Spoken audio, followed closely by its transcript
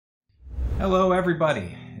Hello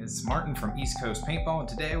everybody, it's Martin from East Coast Paintball, and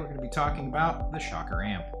today we're going to be talking about the Shocker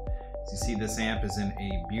amp. As you see, this amp is in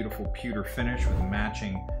a beautiful pewter finish with a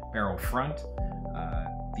matching barrel front.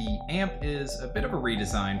 The amp is a bit of a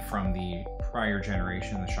redesign from the prior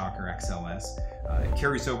generation, the Shocker XLS. It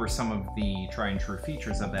carries over some of the tried and true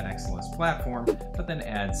features of that XLS platform, but then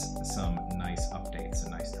adds some nice updates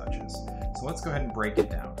and nice touches. So let's go ahead and break it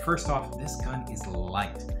down. First off, this gun is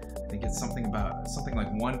light. I think it's something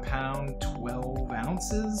like 1 pound, 12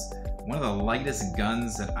 ounces. One of the lightest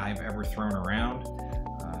guns that I've ever thrown around.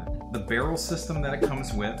 The barrel system that it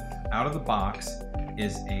comes with, out of the box,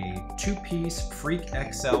 is a 2-piece Freak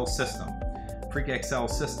XL system. Freak XL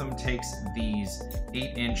system takes these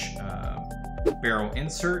 8-inch barrel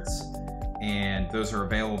inserts, and those are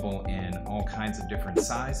available in all kinds of different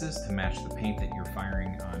sizes to match the paint that you're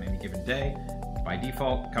firing on any given day. By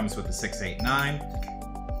default, it comes with the 689.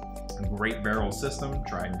 A great barrel system,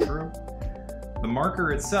 tried and true. The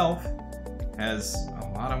marker itself has a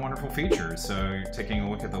lot of wonderful features. So you're taking a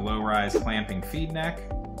look at the low-rise clamping feed neck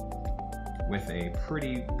with a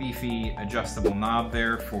pretty beefy adjustable knob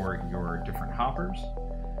there for your different hoppers.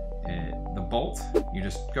 The bolt, you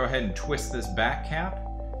just go ahead and twist this back cap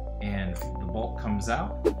and the bolt comes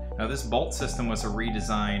out. Now this bolt system was a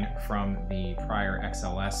redesign from the prior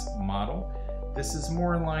XLS model. This is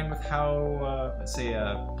more in line with how, say,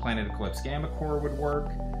 a Planet Eclipse Gamma Core would work.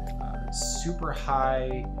 Super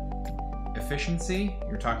high efficiency.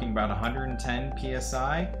 You're talking about 110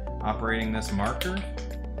 PSI operating this marker.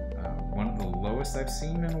 One of the lowest I've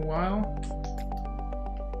seen in a while.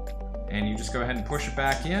 And you just go ahead and push it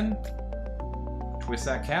back in, twist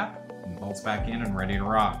that cap, and bolts back in and ready to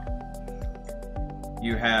rock.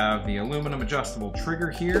 You have the aluminum adjustable trigger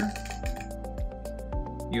here.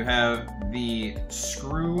 You have the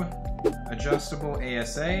screw adjustable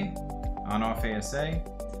ASA, on-off ASA.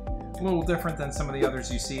 A little different than some of the others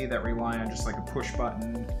you see that rely on just like a push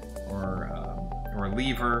button or a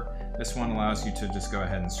lever. This one allows you to just go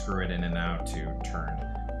ahead and screw it in and out to turn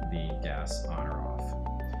the gas on or off.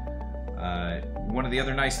 One of the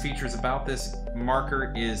other nice features about this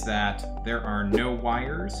marker is that there are no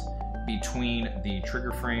wires between the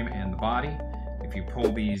trigger frame and the body. If you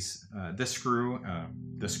pull this screw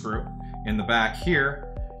in the back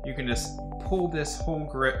here, you can just pull this whole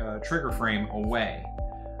trigger frame away,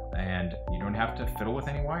 and you don't have to fiddle with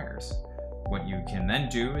any wires. What you can then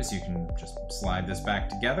do is you can just slide this back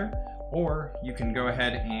together, or you can go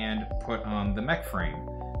ahead and put on the mech frame.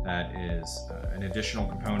 That is an additional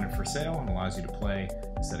component for sale and allows you to play,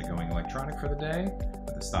 instead of going electronic for the day,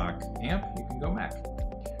 with a stock amp, you can go mech.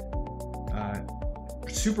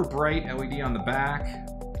 Super bright LED on the back.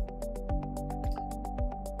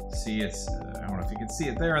 See, I don't know if you can see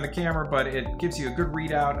it there on the camera, but it gives you a good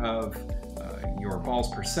readout of your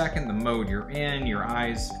balls per second, the mode you're in, your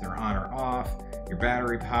eyes, if they're on or off, your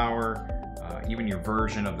battery power, even your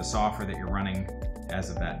version of the software that you're running as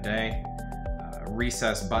of that day.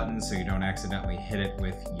 Recess buttons so you don't accidentally hit it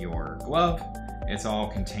with your glove. It's all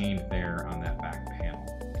contained there on that back panel.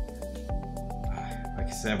 Like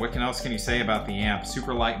I said, what else can you say about the amp?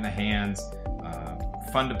 Super light in the hands,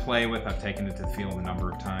 fun to play with. I've taken it to the field a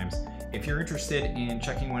number of times. If you're interested in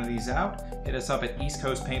checking one of these out, hit us up at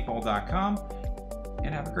eastcoastpaintball.com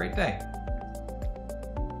and have a great day.